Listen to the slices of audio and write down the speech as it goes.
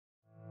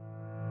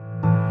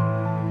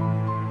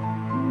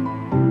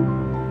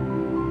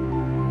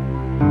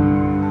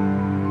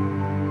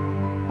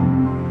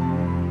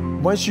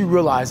once you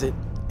realize it,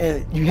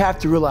 and you have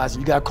to realize it,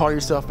 you gotta call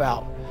yourself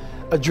out.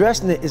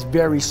 Addressing it is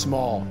very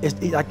small.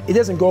 It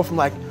doesn't go from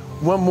like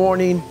one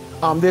morning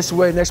this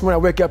way, next morning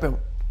I wake up and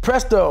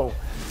presto,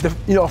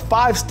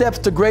 5 steps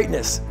to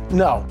greatness.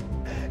 No,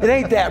 it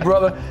ain't that,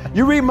 brother.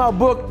 You read my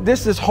book,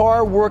 this is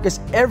hard work. It's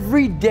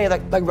every day,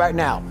 like right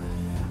now.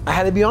 I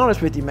had to be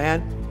honest with you,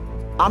 man.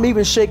 I'm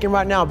even shaking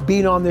right now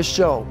being on this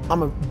show.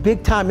 I'm a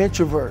big time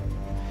introvert.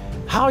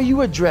 How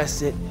you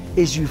address it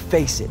is you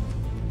face it.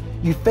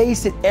 You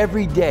face it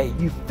every day.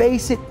 You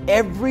face it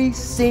every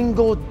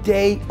single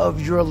day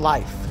of your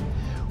life.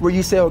 Where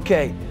you say,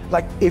 okay,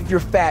 like if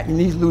you're fat and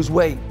you need to lose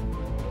weight,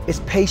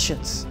 it's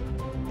patience.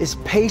 It's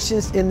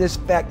patience in this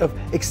fact of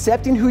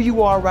accepting who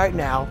you are right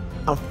now.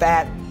 I'm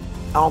fat,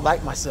 I don't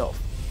like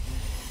myself.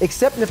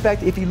 Accepting the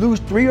fact that if you lose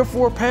 3 or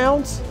 4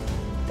 pounds,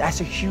 that's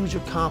a huge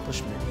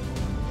accomplishment.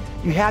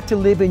 You have to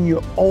live in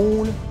your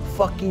own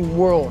fucking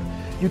world.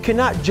 You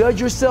cannot judge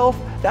yourself.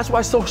 That's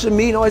why social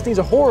media and all these things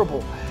are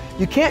horrible.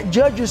 You can't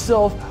judge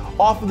yourself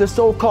off of the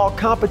so-called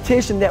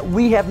competition that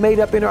we have made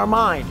up in our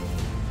mind.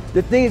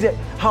 The things that,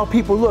 how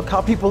people look,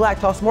 how people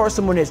act, how smart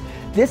someone is.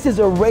 This is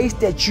a race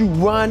that you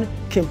run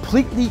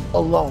completely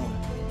alone.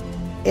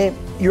 And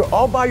you're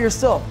all by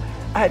yourself.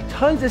 I had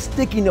tons of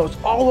sticky notes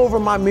all over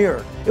my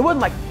mirror. It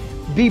wasn't like,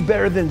 be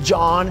better than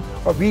John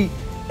or be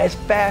as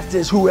fast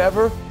as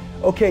whoever.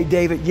 Okay,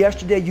 David,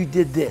 yesterday you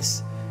did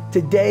this.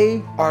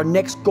 Today, our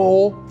next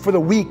goal for the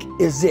week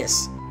is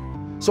this.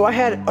 So I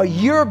had a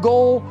year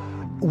goal,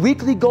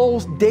 weekly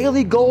goals,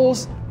 daily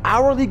goals,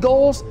 hourly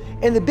goals,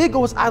 and the big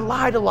goal was I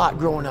lied a lot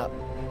growing up.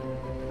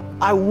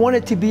 I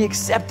wanted to be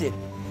accepted.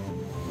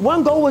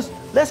 One goal was,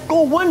 let's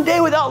go one day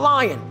without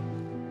lying.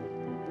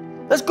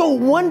 Let's go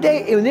one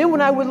day, and then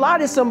when I would lie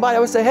to somebody, I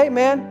would say, hey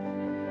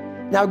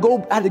man, now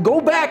I had to go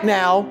back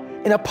now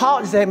and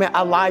apologize, say, hey man,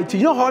 I lied to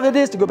you. You know how hard it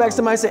is to go back to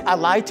somebody and say, I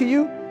lied to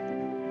you?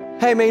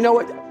 Hey man, you know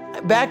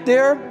what, back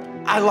there,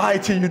 I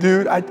lied to you,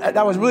 dude.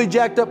 I was really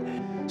jacked up.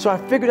 So I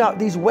figured out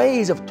these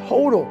ways of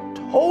total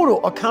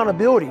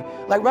accountability.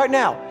 Like right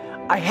now,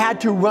 I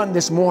had to run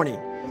this morning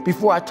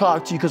before I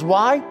talked to you, because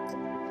why?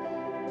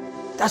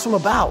 That's what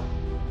I'm about.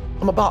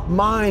 I'm about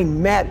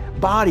mind,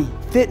 body,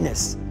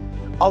 fitness.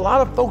 A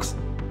lot of folks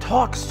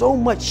talk so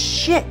much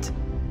shit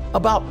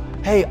about,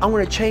 hey, I'm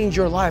gonna change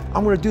your life.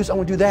 I'm gonna do this, I'm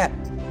gonna do that.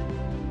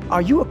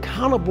 Are you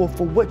accountable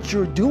for what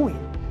you're doing?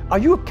 Are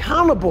you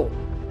accountable,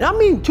 and I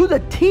mean to the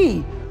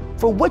T,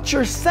 for what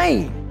you're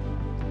saying?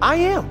 I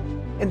am.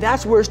 And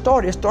that's where it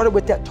started. It started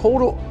with that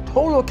total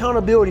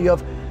accountability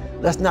of,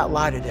 let's not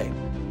lie today.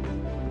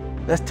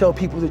 Let's tell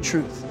people the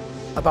truth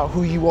about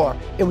who you are.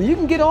 And when you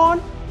can get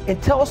on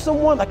and tell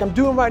someone, like I'm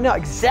doing right now,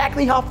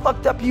 exactly how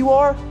fucked up you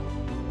are,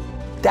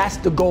 that's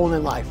the goal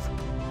in life.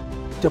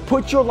 To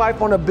put your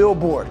life on a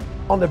billboard,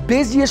 on the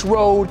busiest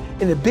road,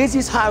 in the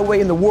busiest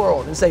highway in the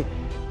world, and say,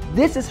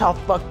 this is how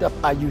fucked up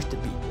I used to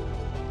be.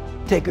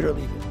 Take it or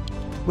leave it.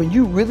 When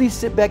you really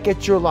sit back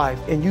at your life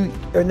and you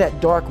are in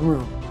that dark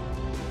room,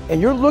 and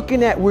you're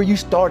looking at where you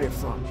started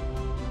from,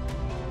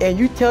 and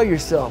you tell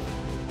yourself,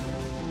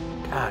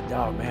 God,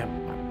 dog,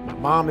 man, my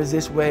mom is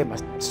this way, my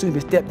soon-to-be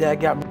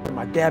stepdad got me,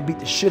 my dad beat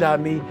the shit out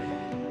of me,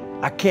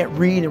 I can't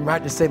read and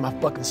write to save my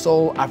fucking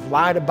soul, I've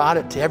lied about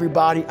it to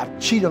everybody, I've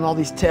cheated on all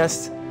these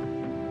tests.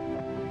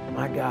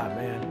 My God,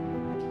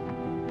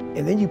 man.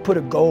 And then you put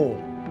a goal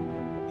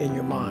in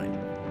your mind.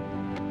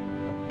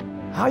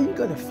 How are you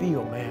gonna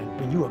feel, man,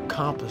 when you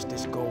accomplish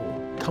this goal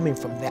coming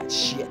from that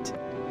shit?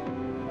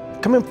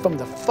 Coming from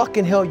the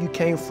fucking hell you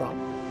came from.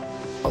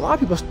 A lot of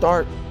people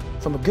start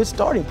from a good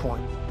starting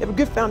point. They have a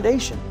good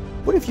foundation.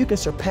 What if you can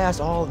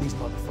surpass all of these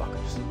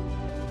motherfuckers?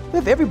 What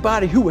if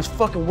everybody who was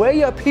fucking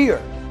way up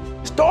here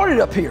started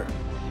up here,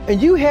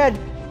 and you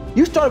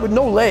started with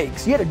no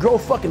legs. You had to grow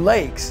fucking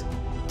legs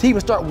to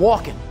even start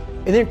walking,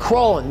 and then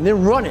crawling, and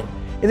then running.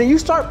 And then you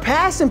start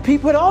passing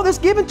people with all this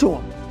given to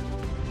them.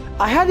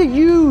 I had to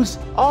use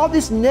all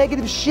this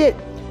negative shit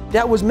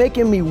that was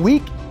making me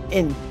weak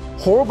and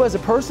horrible as a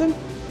person.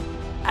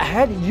 I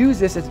had to use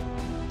this as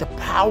the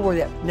power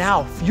that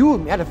now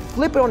fueled me. I had to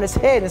flip it on its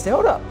head and say,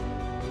 hold up.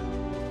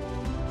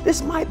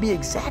 This might be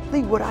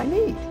exactly what I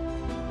need.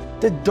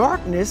 The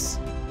darkness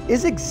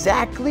is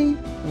exactly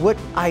what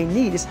I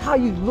need. It's how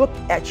you look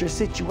at your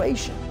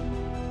situation.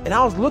 And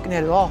I was looking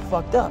at it all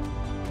fucked up.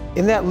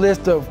 In that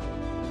list of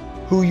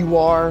who you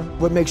are,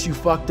 what makes you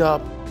fucked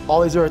up,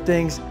 all these other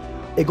things,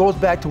 it goes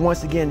back to,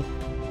 once again,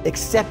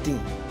 accepting.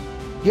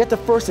 You have to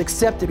first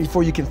accept it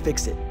before you can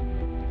fix it.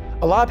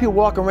 A lot of people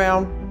walk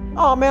around,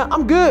 oh man,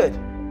 I'm good.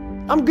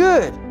 I'm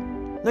good.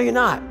 No, you're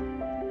not.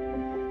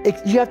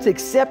 You have to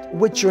accept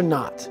what you're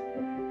not.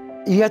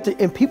 You have to,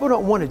 and people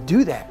don't want to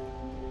do that.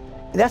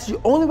 And that's the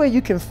only way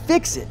you can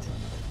fix it.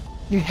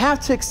 You have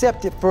to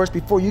accept it first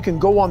before you can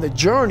go on the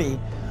journey.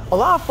 A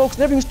lot of folks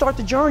never even start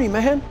the journey,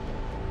 man.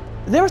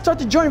 They never start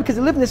the journey because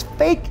they live in this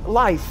fake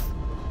life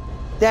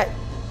that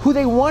who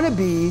they want to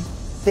be,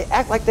 they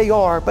act like they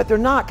are, but they're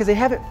not because they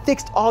haven't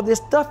fixed all this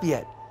stuff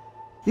yet.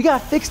 You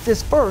got to fix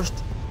this first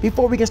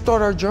before we can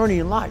start our journey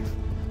in life.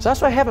 So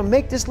that's why I have them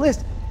make this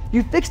list.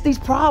 You fix these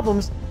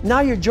problems, now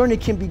your journey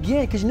can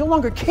begin because you no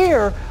longer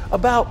care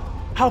about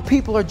how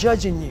people are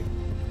judging you.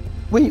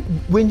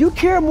 When you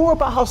care more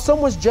about how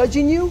someone's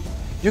judging you,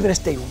 you're gonna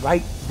stay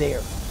right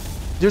there.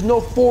 There's no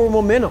forward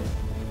momentum.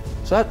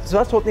 So that's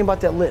the whole thing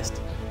about that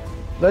list.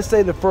 Let's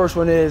say the first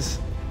one is,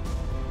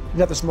 you're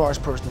not the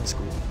smartest person in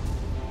school.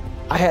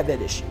 I had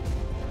that issue.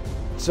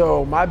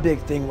 So my big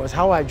thing was,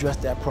 how I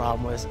addressed that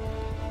problem was,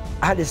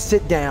 I had to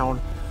sit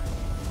down.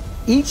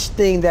 Each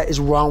thing that is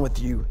wrong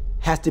with you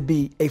has to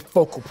be a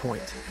focal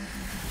point.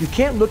 You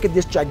can't look at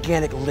this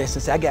gigantic list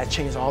and say, I gotta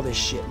change all this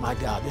shit. My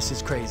God, this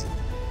is crazy.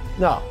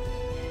 No.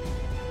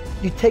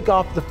 You take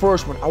off the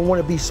first one, I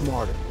wanna be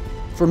smarter.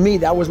 For me,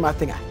 that was my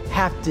thing. I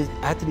have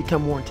to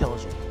become more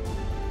intelligent.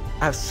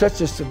 I have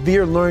such a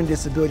severe learning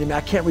disability, man,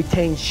 I can't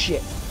retain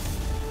shit.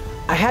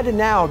 I had to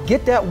now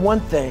get that one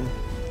thing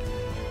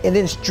and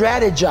then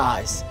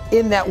strategize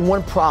in that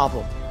one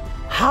problem.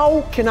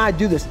 How can I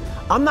do this?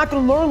 I'm not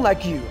gonna learn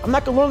like you. I'm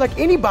not gonna learn like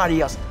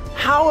anybody else.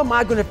 How am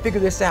I gonna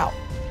figure this out?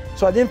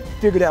 So I then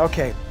figured out,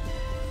 okay,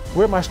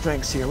 where are my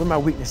strengths here? Where are my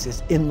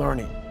weaknesses in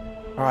learning?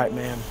 All right,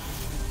 man,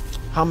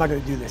 how am I gonna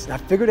do this? And I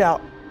figured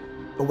out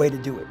a way to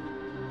do it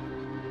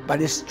by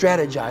just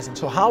strategizing.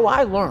 So how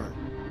I learn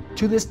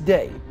to this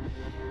day,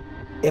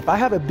 if I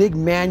have a big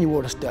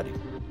manual to study,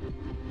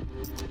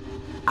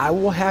 I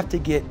will have to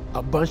get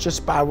a bunch of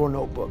spiral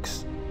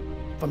notebooks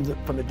from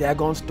the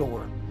daggone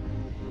store.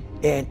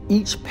 And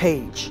each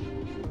page,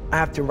 I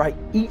have to write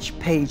each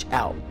page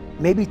out,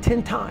 maybe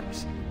 10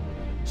 times.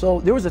 So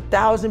there was a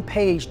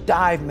 1,000-page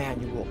dive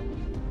manual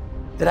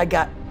that I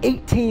got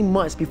 18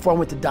 months before I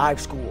went to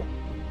dive school.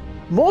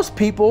 Most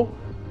people,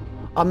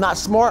 I'm not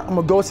smart, I'm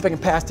gonna go see if I can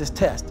pass this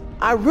test.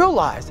 I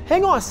realized,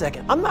 hang on a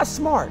second, I'm not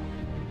smart.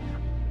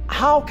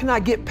 How can I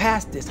get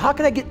past this? How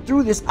can I get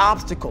through this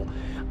obstacle?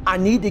 I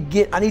need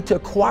to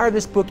acquire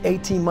this book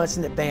 18 months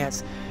in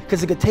advance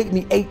because it could take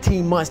me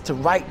 18 months to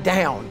write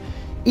down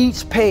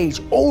each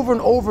page over and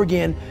over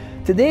again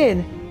to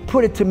then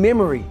put it to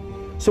memory.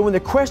 So when the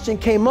question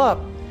came up,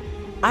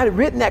 I had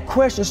written that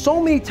question so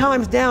many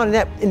times down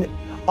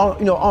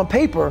on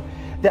paper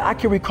that I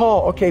can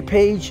recall, okay,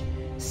 page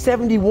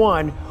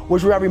 71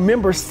 was where I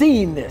remember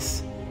seeing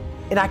this,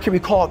 and I can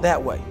recall it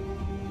that way.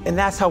 And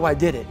that's how I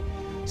did it.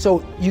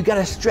 So you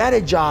gotta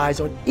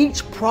strategize on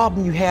each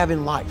problem you have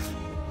in life.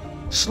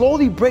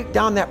 Slowly break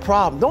down that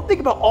problem. Don't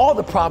think about all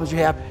the problems you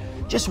have,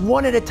 just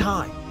one at a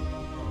time.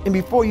 And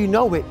before you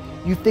know it,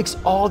 you fix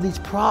all these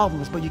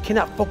problems, but you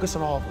cannot focus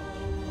on all of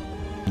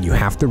them. You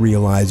have to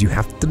realize, you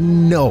have to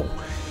know,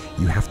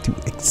 you have to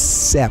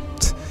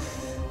accept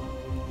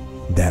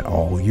that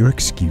all your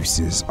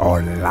excuses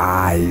are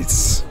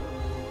lies.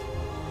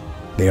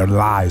 They are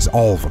lies,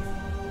 all of them.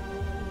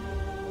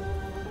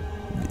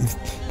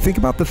 Think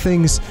about the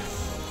things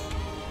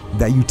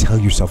that you tell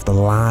yourself, the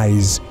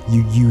lies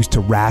you use to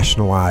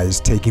rationalize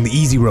taking the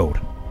easy road.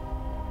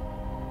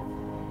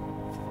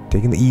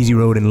 Taking the easy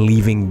road and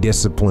leaving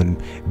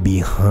discipline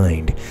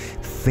behind.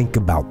 Think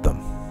about them.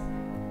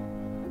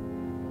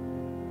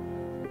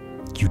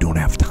 You don't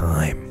have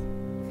time.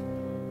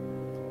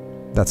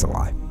 That's a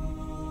lie.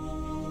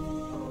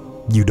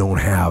 You don't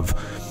have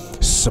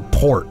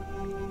support.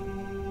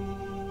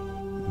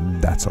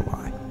 That's a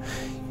lie.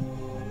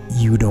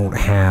 You don't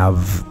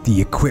have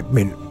the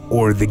equipment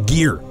or the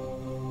gear.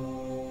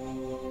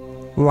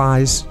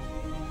 Lies.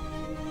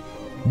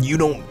 You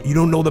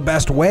don't know the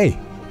best way.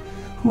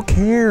 Who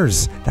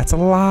cares? That's a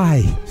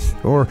lie.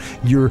 Or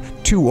you're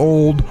too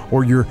old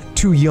or you're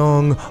too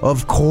young.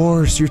 Of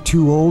course you're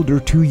too old or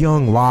too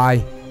young.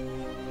 Lie.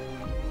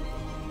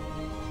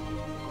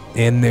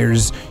 And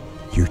there's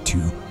you're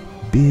too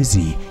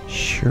busy.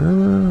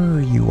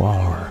 Sure you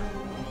are.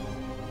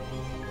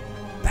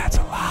 That's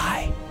a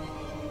lie.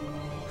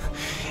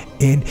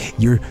 And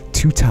you're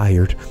too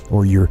tired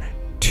or you're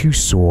too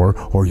sore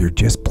or you're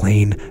just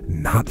plain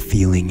not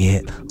feeling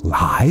it.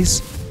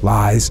 Lies,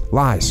 lies,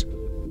 lies.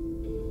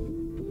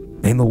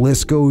 And the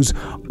list goes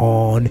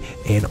on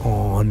and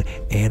on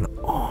and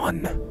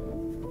on.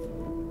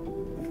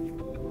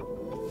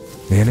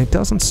 And it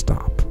doesn't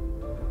stop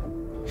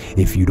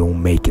if you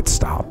don't make it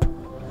stop.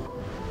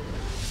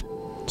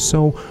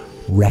 So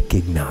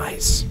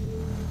recognize.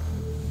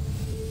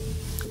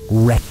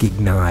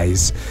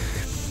 Recognize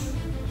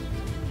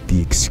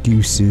the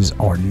excuses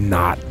are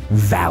not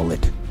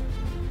valid.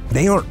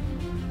 They aren't.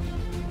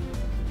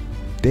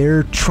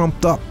 They're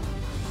trumped up.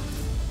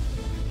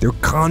 They're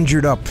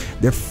conjured up.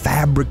 They're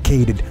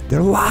fabricated.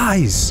 They're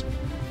lies.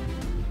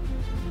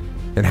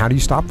 And how do you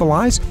stop the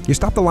lies? You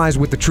stop the lies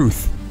with the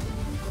truth.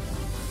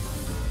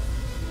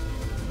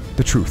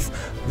 The truth.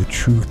 The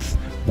truth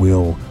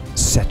will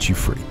set you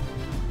free.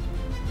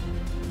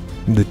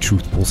 The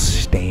truth will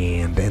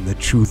stand, and the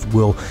truth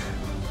will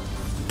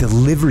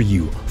deliver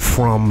you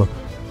from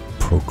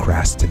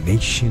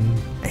procrastination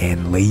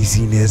and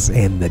laziness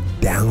and the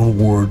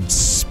downward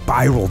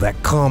spiral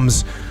that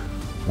comes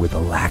with a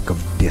lack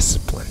of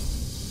discipline.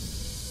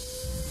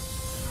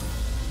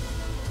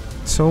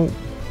 So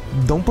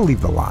don't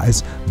believe the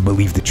lies,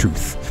 believe the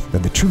truth.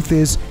 And the truth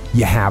is,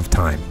 you have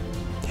time.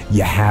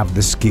 You have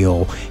the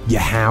skill, you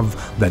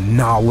have the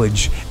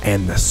knowledge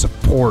and the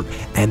support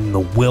and the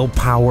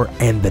willpower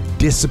and the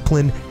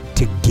discipline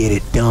to get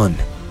it done.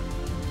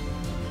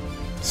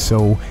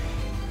 So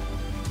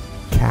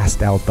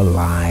cast out the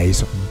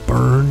lies,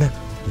 burn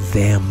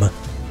them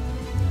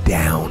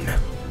down,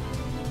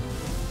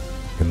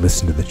 and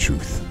listen to the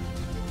truth,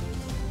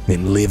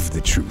 and live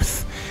the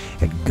truth,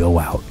 and go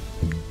out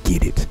and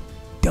get it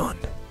done.